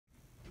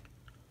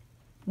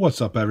What's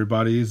up,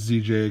 everybody? It's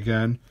ZJ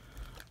again.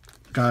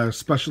 Got a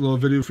special little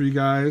video for you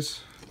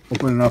guys.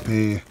 Opening up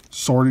a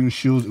Sword and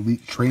Shield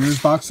Elite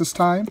Trainers box this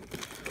time.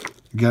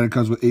 Again, it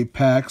comes with 8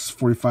 packs,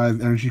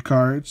 45 energy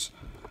cards,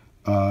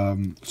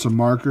 some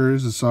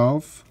markers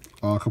itself,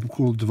 a couple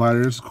cool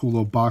dividers, a cool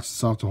little box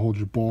itself to hold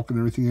your bulk and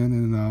everything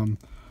in, and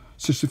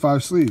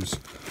 65 sleeves.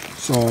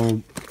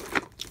 So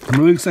I'm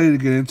really excited to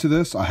get into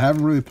this. I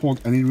haven't really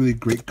pulled any really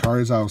great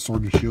cards out of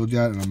Sword and Shield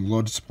yet, and I'm a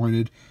little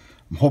disappointed.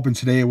 I'm hoping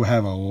today we'll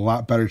have a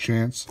lot better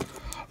chance.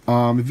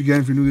 If you're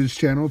new to this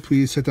channel,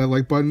 please hit that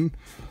like button.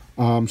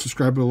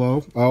 Subscribe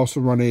below. I also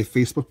run a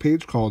Facebook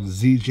page called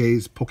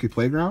ZJ's Poke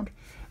Playground.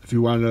 If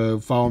you want to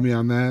follow me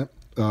on that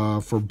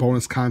for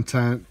bonus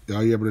content,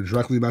 you're able to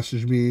directly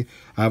message me.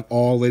 I have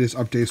all latest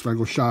updates when I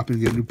go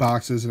shopping, get new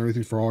boxes and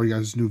everything for all you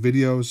guys' new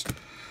videos.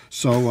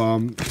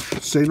 So,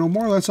 say no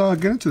more. Let's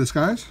get into this,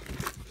 guys.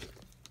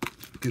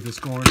 Get this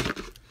going.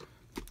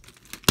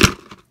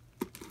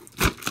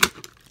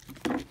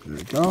 There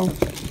we go.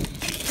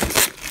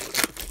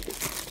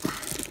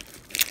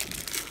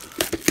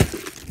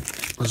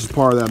 This is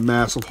part of that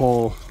massive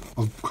haul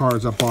of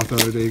cards I bought the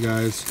other day,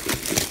 guys.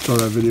 Saw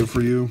that video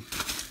for you.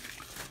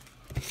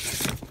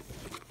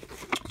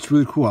 It's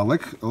really cool. I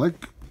like the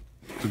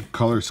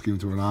color scheme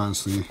to it,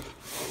 honestly.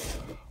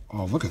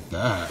 Oh, look at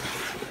that.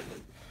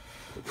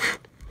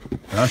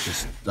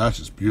 That's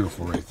just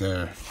beautiful right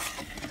there.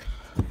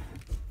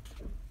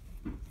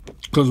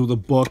 Comes with a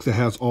book that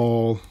has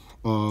all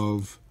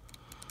of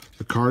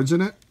the cards in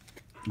it,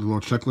 the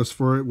little checklist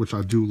for it, which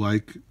I do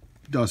like.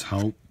 It does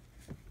help.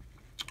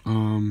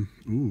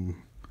 Ooh,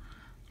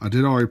 I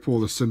did already pull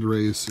the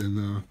Cinderace and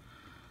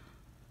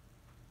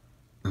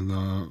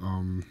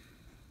the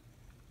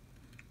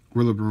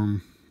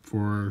Rillaboom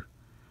for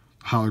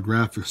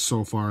holographics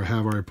so far. I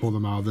have already pulled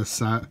them out of this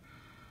set.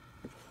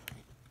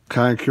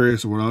 Kind of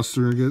curious what else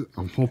they're gonna get.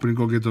 I'm hoping to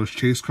go get those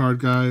chase card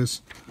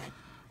guys.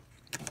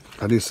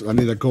 I need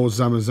that gold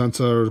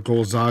Zamazenta or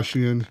gold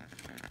Zacian.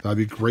 That'd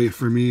be great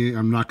for me.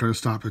 I'm not gonna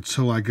stop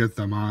until I get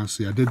them,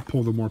 honestly. I did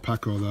pull the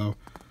Morpeko though.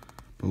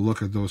 But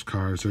look at those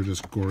cards. They're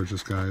just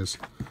gorgeous, guys.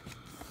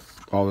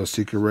 All the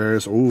secret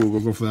rares. Ooh,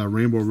 we'll go for that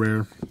rainbow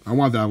rare. I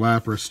want that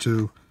Lapras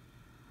too.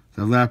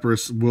 That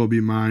Lapras will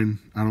be mine.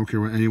 I don't care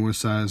what anyone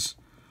says.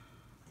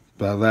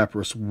 But that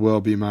Lapras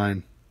will be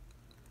mine.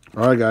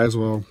 Alright, guys.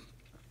 Well,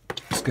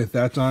 let's get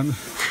that done.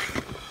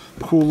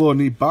 Cool little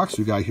neat box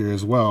we got here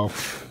as well.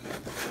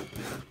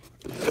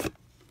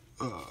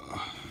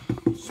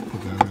 Let's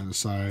put that on the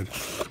side.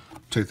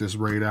 Take this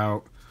right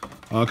out.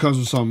 It comes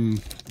with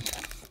some...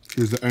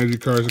 Here's the energy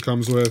cards it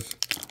comes with.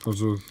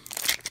 Comes with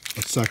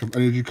a stack of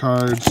energy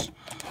cards.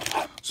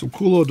 Some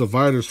cool little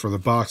dividers for the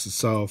box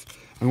itself.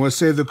 I'm going to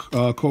save the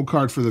code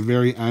card for the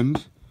very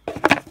end.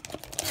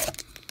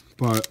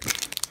 But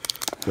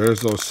there's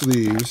those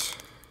sleeves.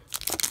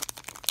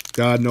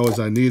 God knows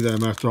I need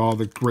them after all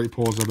the great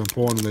pulls I've been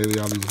pulling lately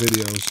on these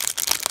videos.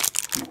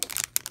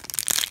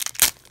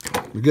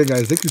 Again,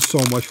 guys, thank you so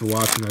much for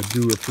watching. I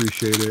do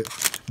appreciate it.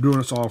 I'm doing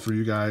this all for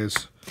you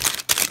guys.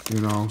 You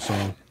know,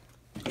 so...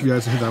 If you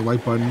guys hit that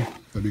like button,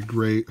 that'd be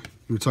great.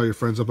 You can tell your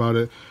friends about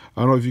it.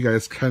 I don't know if you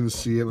guys can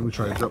see it. Let me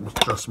try to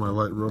adjust my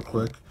light real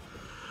quick.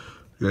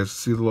 You guys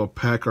see the little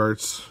pack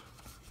arts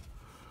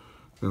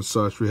and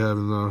such we have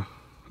in the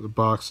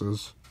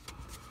boxes.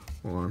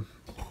 Hold on.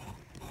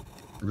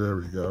 There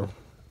we go.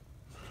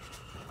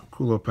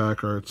 Cool little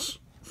pack arts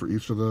for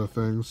each of the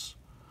things.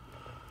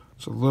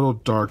 It's a little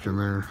dark in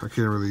there. I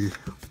can't really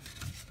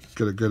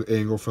get a good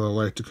angle for the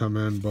light to come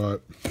in,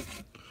 but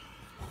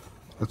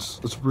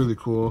it's really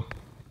cool.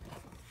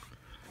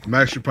 I'm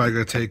actually probably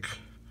gonna take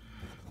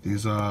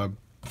these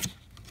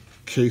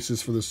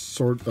cases for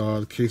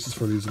the cases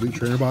for these Elite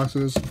Trainer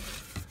boxes.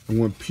 I'm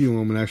gonna peel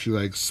them and actually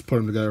like put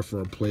them together for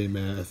a play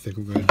mat. I think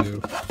I'm gonna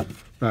do.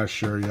 Not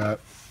sure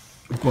yet,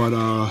 but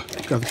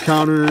got the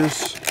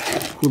counters,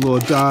 cool little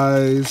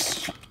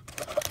dies,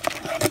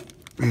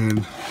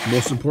 and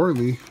most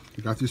importantly,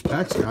 we got these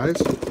packs,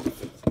 guys.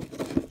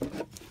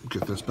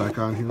 Get this back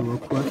on here real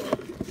quick.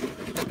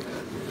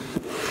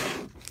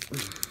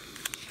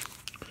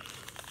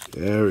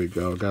 There we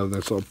go. Got a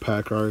nice little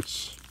pack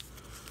arts.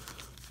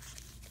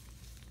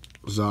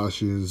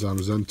 Zacian,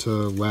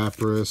 Zamazenta,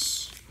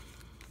 Lapras,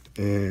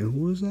 and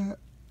who is that?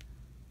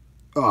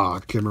 Oh, I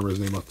can't remember his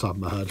name off the top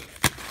of my head.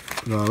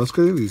 Let's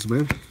get into these,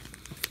 man.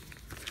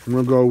 I'm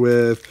gonna go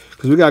with,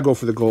 because we gotta go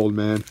for the gold,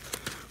 man.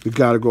 We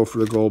gotta go for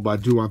the gold, but I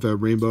do want that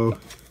rainbow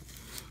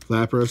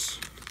Lapras,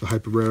 the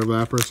hyper rare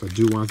Lapras. I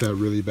do want that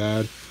really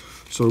bad.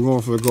 So we're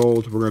going for the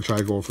gold. We're gonna try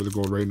to go for the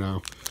gold right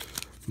now.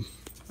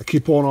 I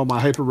keep pulling all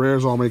my hyper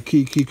rares, all my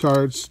key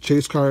cards,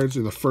 chase cards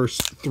in the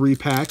first 3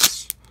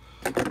 packs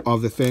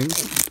of the thing,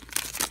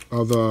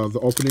 of the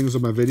openings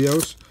of my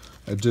videos.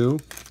 I do.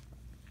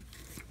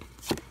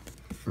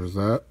 There's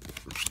that.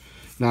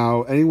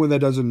 Now, anyone that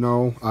doesn't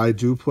know, I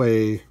do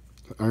play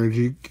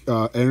energy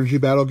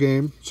battle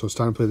game, so it's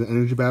time to play the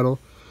energy battle.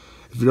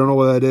 If you don't know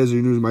what that is, or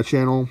you're new to my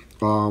channel,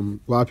 a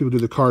lot of people do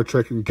the card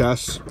trick and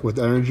guess what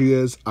the energy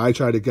is. I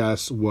try to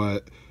guess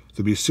what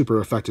to be super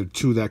effective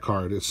to that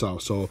card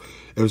itself. So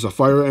if it's a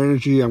fire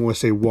energy, I'm going to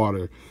say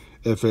water.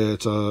 If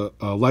it's a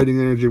lighting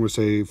energy, I'm going to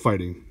say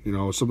fighting, you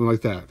know, something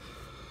like that.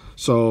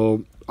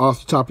 So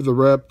off the top of the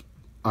rip,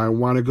 I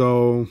want to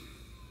go,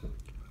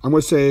 I'm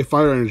going to say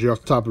fire energy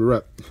off the top of the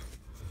rip.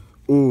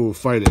 Ooh,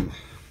 fighting.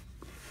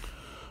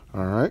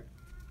 All right.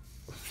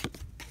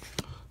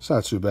 It's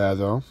not too bad,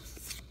 though.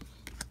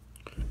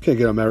 Can't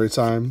get them every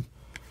time.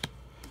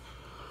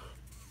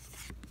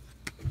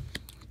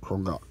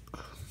 Krogok.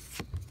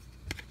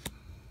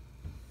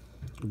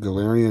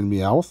 Galarian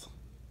Meowth.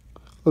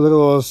 Look at a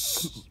little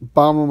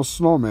abominable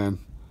snowman.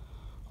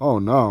 Oh,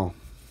 no.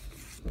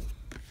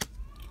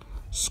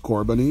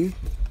 Scorbunny.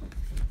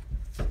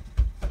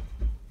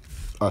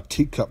 A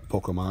teacup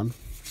Pokemon.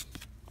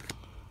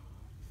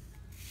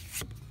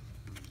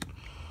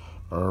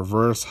 A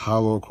reverse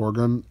hollow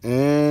Corgan.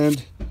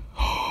 And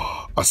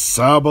a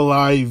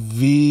Sableye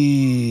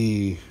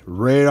V.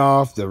 Right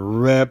off the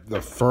rip.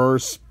 The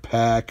first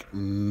pack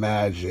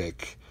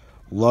magic.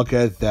 Look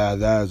at that.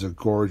 That is a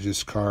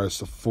gorgeous card. It's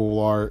the full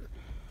art.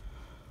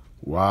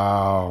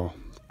 Wow.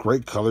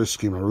 Great color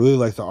scheme. I really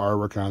like the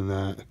artwork on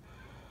that.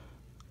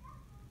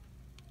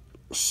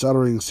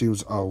 Centering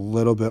seems a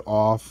little bit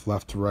off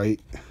left to right.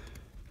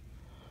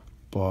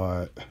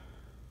 But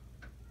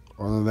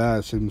other than that,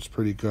 it seems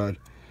pretty good.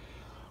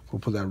 We'll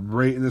put that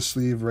right in the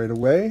sleeve right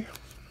away.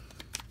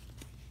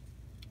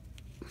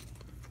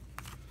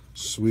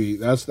 Sweet.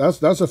 That's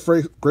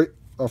a great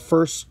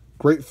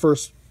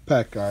first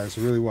pack, guys.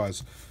 It really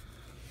was.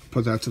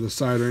 Put that to the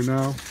side right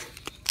now.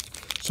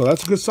 So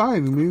that's a good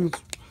sign. I mean,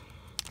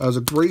 that was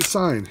a great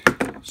sign.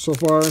 So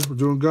far, we're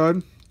doing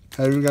good.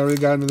 Haven't really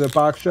gotten into the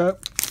box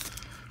yet.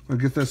 I'm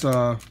gonna get this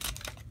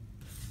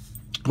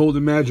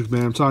golden magic,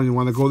 man. I'm telling you,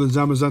 want the golden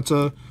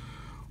Zamazenta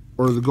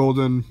or the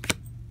golden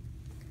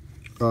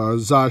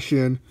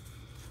Zacian.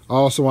 I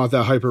also want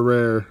that hyper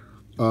rare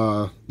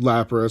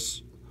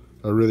Lapras.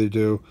 I really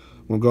do.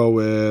 We'll go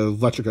with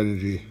electric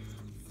energy,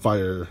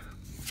 fire.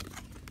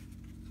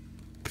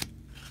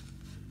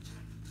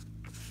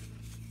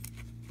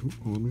 Ooh,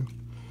 let me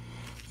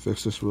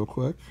fix this real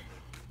quick.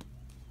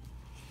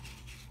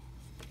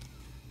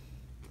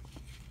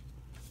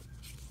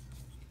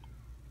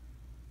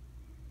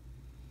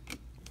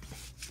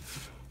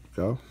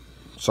 Go.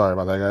 Sorry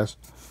about that, guys.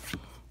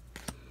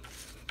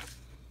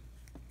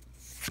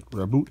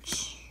 Rare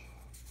boots.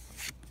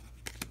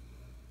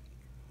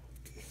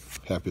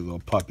 Happy little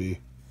puppy.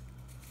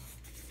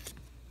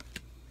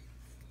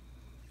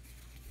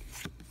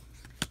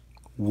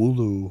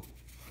 Wooloo.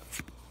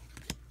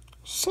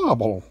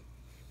 Sobble.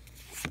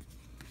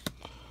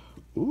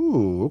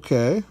 Ooh,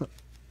 okay.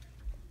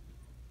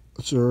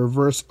 It's a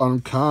reverse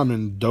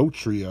uncommon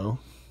Dotrio.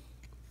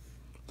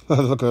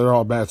 Look, they're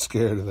all bad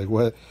scared. Like,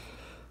 what?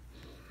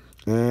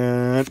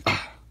 And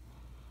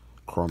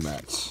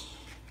Chromats.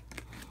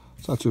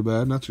 It's not too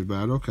bad, not too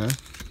bad. Okay.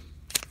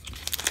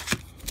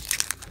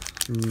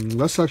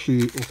 Let's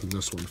actually open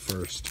this one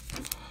first.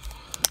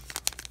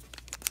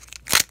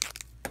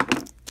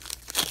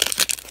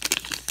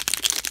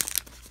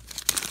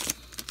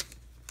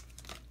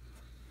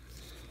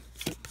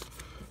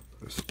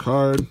 There's the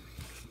card.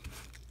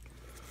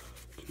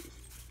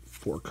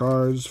 4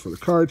 cards for the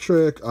card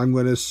trick. I'm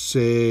going to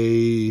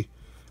say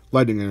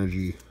Lightning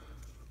Energy.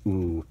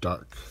 Ooh,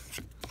 dark.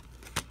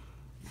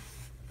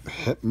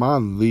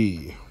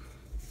 Hitmonlee.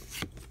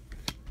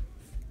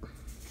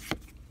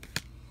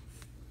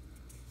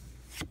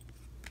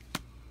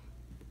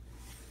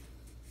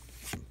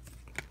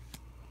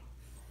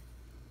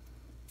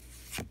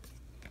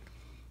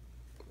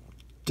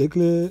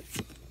 Diglett.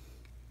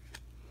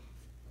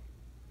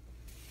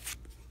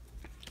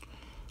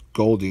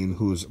 Goldeen,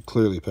 who's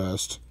clearly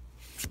past.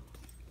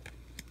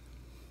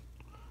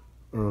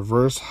 A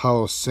reverse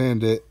hollow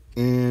Sandit.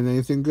 And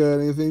anything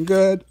good? Anything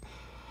good?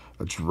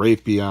 A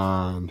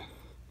Drapion.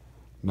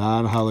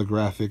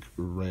 Non-holographic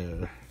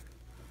rare.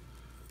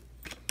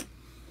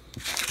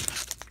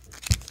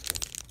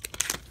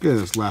 Get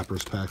this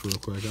Lapras pack real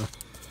quick.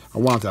 I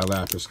want that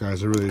Lapras,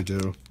 guys. I really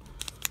do.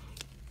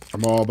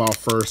 I'm all about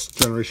first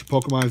generation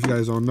Pokemon, if you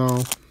guys don't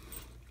know.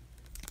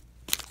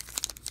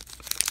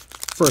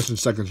 First and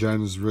second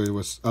gen is really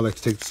what I like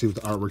to take to see what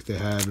the artwork they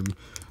have and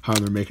how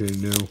they're making it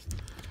new.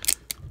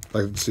 I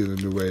like to see the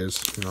new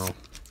ways, you know.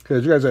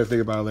 Because you guys gotta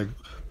think about it, like,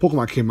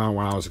 Pokemon came out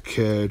when I was a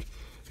kid,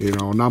 you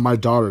know. Now my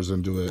daughter's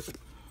into it.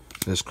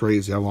 It's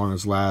crazy how long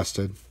it's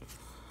lasted.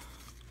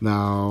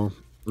 Now,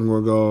 I'm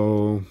gonna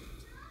go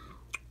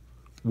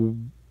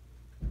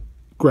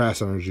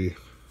Grass Energy.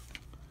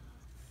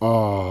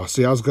 Oh,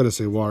 see, I was gonna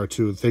say water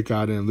too. Thank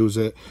God I didn't lose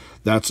it.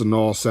 That's a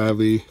null,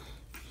 sadly.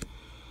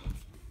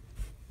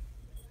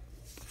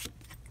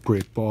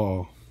 Great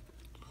Ball.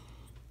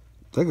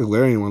 I think the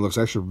Galarian one looks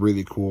actually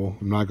really cool.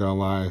 I'm not gonna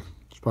lie.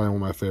 It's probably one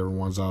of my favorite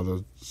ones out of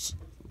the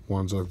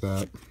ones like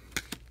that.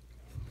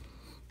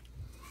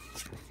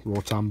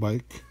 Rotom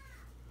Bike.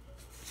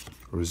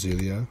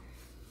 Roselia.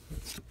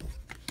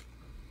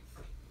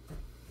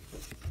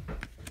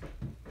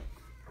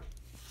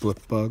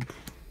 Flip Bug.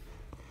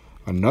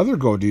 Another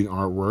Godin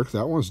artwork.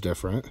 That one's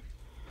different.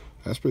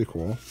 That's pretty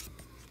cool.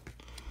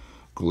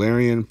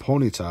 Galarian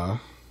Ponyta.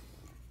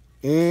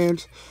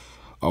 And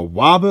a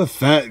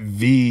Wobbuffet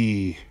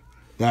V.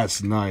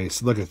 That's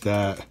nice. Look at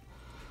that.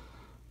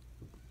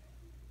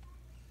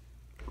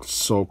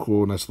 So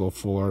cool. Nice little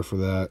full art for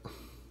that.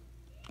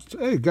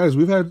 Hey, guys,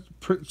 we've had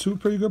two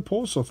pretty good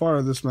pulls so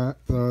far this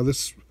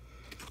this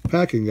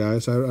packing,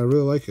 guys. I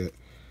really like it.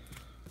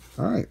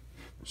 All right.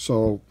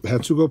 So,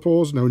 had two good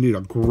pulls. Now we need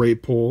a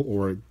great pull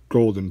or a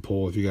golden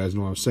pull, if you guys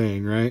know what I'm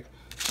saying, right?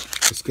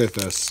 Let's get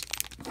this.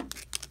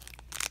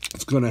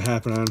 It's going to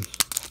happen.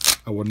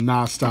 I will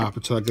not stop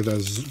until I get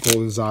that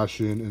golden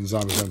Zacian and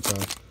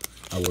Zamazenta.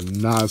 I will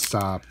not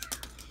stop.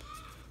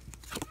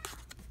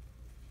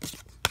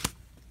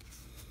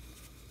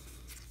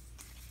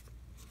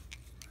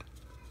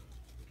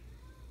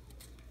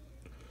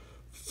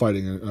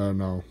 Fighting,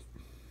 no.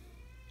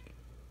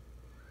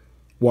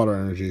 Water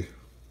energy.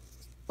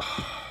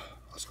 I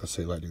was going to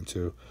say lightning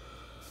too.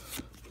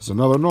 There's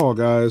another null,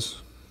 guys.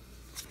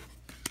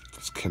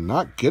 Just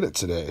cannot get it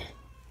today.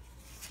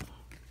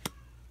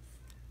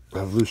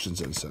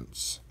 Evolution's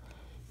Incense.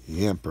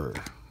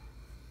 Yamper.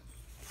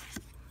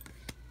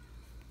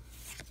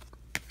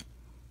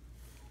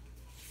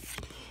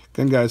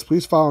 Again, guys,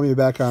 please follow me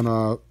back on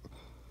a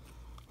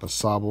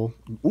Sobble.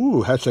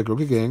 Ooh, hashtag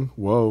Rookie Gang.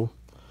 Whoa.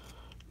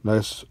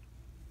 Nice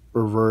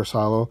reverse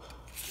holo.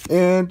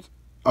 And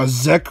a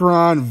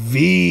Zekrom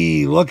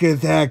V. Look at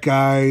that,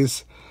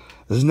 guys.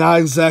 It's not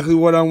exactly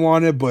what I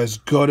wanted, but it's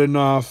good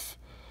enough.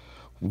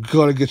 We're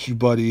gonna get you,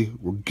 buddy.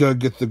 We're gonna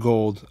get the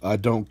gold. I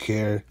don't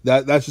care.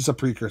 That's just a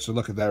precursor.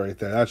 Look at that right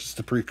there. That's just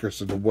a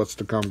precursor to what's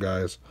to come,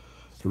 guys.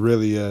 It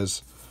really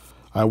is.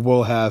 I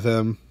will have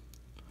him.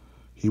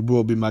 He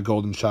will be my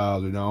golden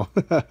child, you know.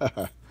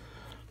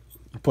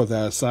 Put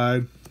that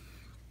aside.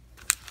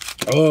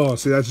 Oh,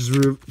 see, that just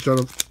really trying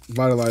to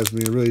vitalize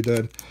me. It really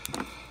did.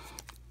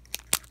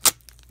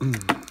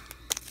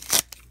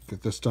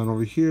 Get this done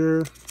over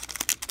here.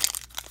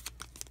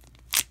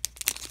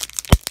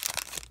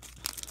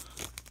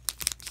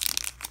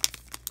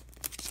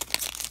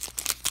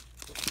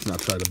 Not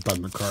try to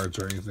bend the cards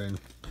or anything.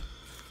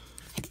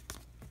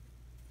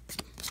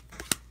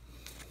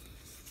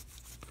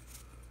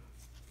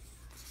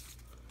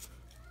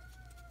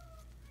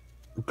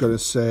 I'm gonna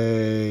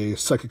say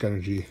Psychic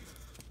Energy.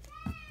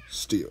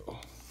 Steel.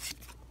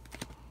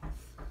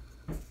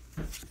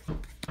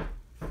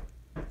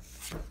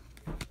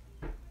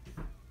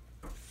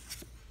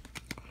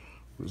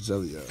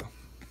 Roselia.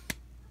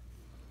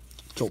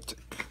 Joltik.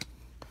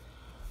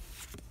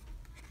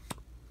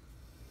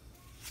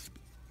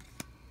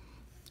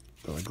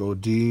 Gonna go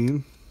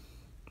Dean.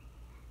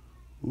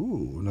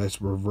 Ooh, nice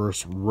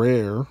reverse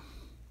rare.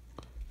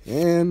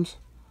 And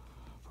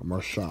a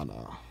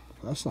Marshana.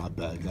 That's not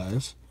bad,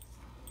 guys.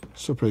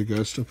 Still pretty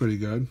good. Still pretty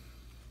good.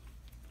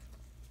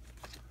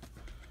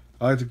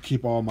 I like to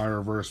keep all my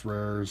reverse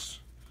rares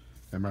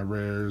and my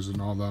rares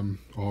and all them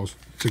all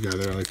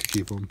together. I like to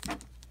keep them.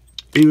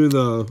 Even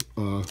the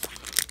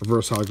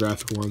reverse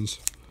holographic ones.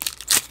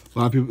 A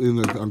lot of people in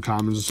the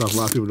uncommons and stuff, a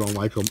lot of people don't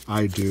like them.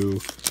 I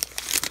do.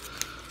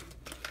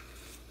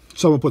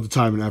 Someone put the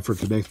time and effort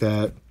to make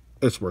that.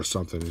 It's worth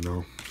something, you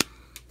know.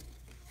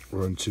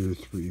 1, 2,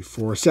 3,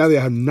 4. Sadly,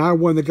 I have not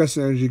won the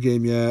Gustin Energy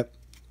game yet.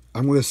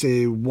 I'm going to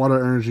say Water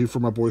Energy for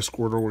my boy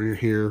Squirtle when you're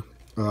here.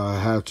 I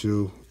have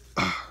to.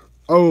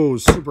 Oh,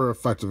 super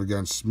effective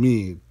against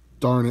me.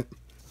 Darn it.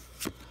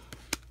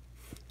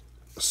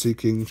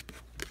 Seeking.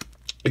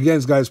 Again,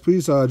 guys,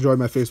 please join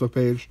my Facebook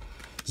page,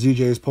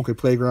 ZJ's Poke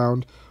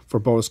Playground, for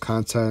bonus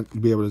content.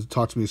 You'll be able to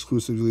talk to me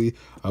exclusively.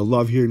 I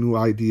love hearing new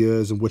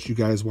ideas and what you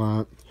guys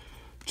want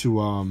to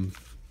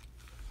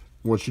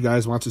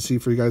see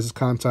for you guys'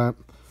 content.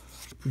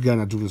 Again,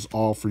 I do this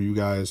all for you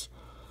guys.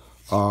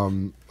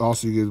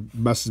 Also, you can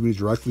message me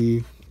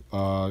directly.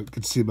 You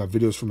can see my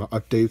videos from the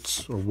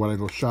updates or when I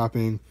go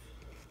shopping.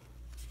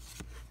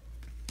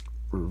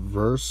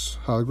 Reverse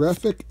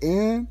holographic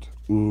and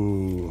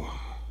ooh.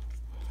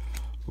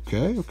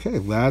 Okay.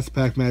 Last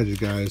pack magic,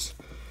 guys.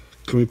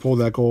 Can we pull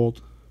that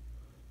gold?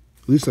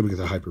 At least let me get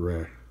the hyper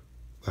rare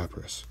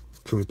Lapras.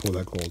 Can we pull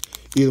that gold?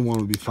 Either one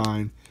would be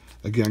fine.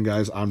 Again,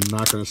 guys, I'm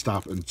not going to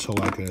stop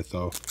until I get it,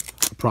 though.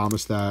 I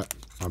promise that.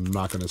 I'm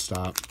not going to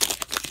stop.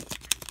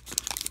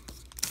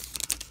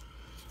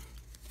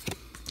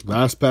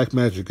 Last pack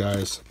magic,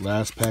 guys.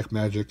 Last pack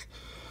magic.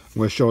 I'm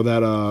going to show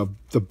that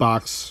the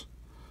box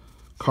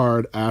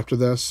card after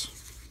this.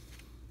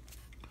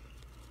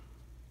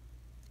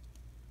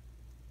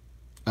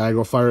 I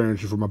go Fire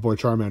Energy for my boy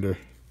Charmander.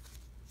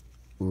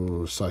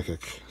 Ooh,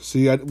 Psychic.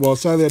 See, well,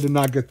 sadly, I did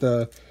not get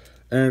I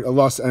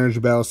lost the energy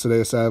battles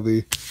today,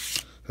 sadly.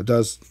 It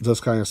does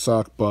kind of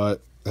suck,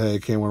 but hey,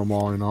 it came with them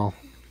all, you know.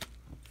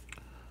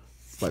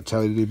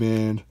 Vitality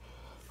Band.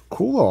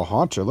 Cool little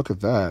Haunter. Look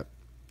at that.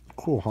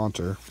 Cool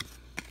Haunter.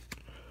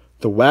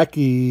 The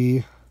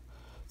wacky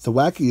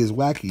is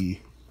wacky.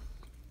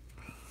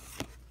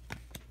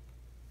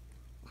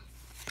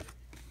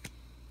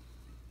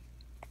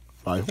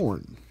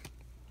 Rhyhorn.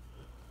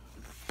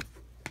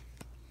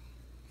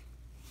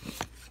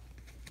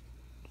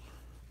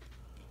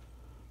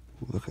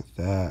 Look at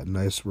that.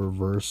 Nice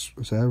reverse.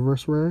 Is that a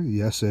reverse rare?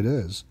 Yes, it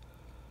is.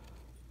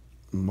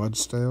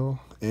 Mudstale.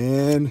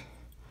 And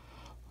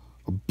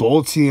a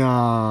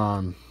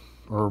Boltion.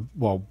 Or,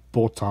 well,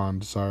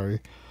 Bolton,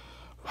 sorry.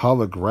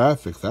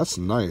 Holographic. That's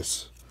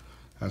nice.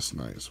 That's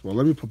nice. Well,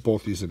 let me put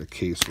both these in a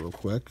case real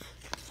quick.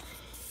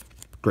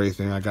 Great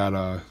thing. I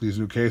got these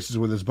new cases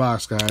with this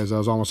box, guys. I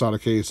was almost out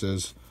of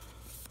cases.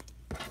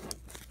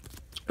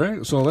 All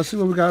right, so let's see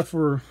what we got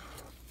for...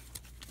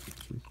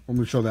 Let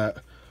me show that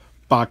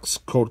box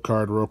code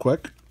card real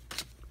quick.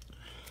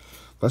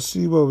 Let's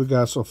see what we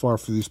got so far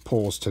for these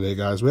pulls today,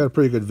 guys. We had a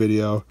pretty good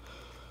video.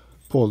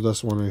 Pulled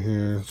this one in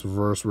here. It's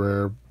reverse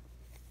rare.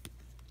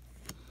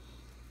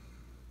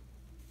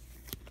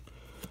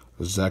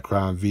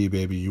 Zekrom V,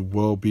 baby. You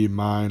will be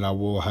mine. I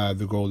will have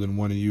the golden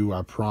one of you,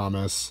 I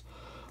promise.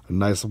 A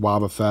nice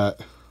Wobbuffet.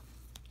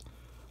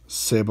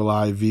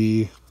 Sableye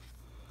V.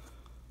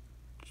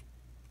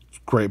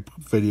 Great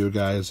video,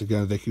 guys.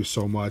 Again, thank you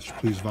so much.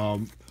 Please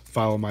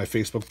follow my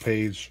Facebook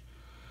page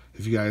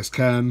if you guys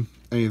can.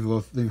 Any little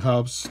thing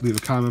helps. Leave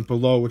a comment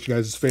below what you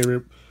guys'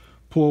 favorite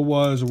pull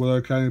was or what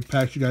other kind of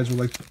packs you guys would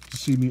like to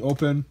see me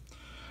open.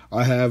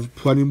 I have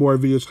plenty more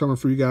videos coming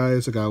for you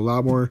guys. I got a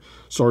lot more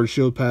Sword and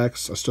Shield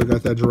packs. I still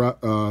got that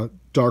Darkrai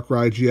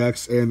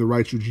GX and the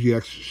Raichu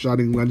GX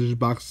Shining Legends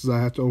boxes I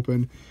have to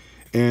open,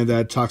 and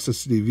that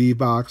Toxicity V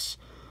box.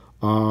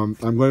 I'm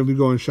going to be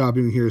going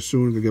shopping here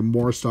soon to get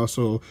more stuff.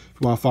 So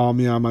if you want to follow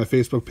me on my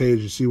Facebook page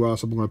and see what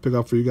else I'm going to pick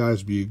up for you guys,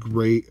 it'd be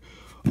great.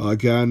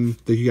 Again,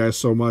 thank you guys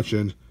so much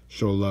and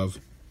show love.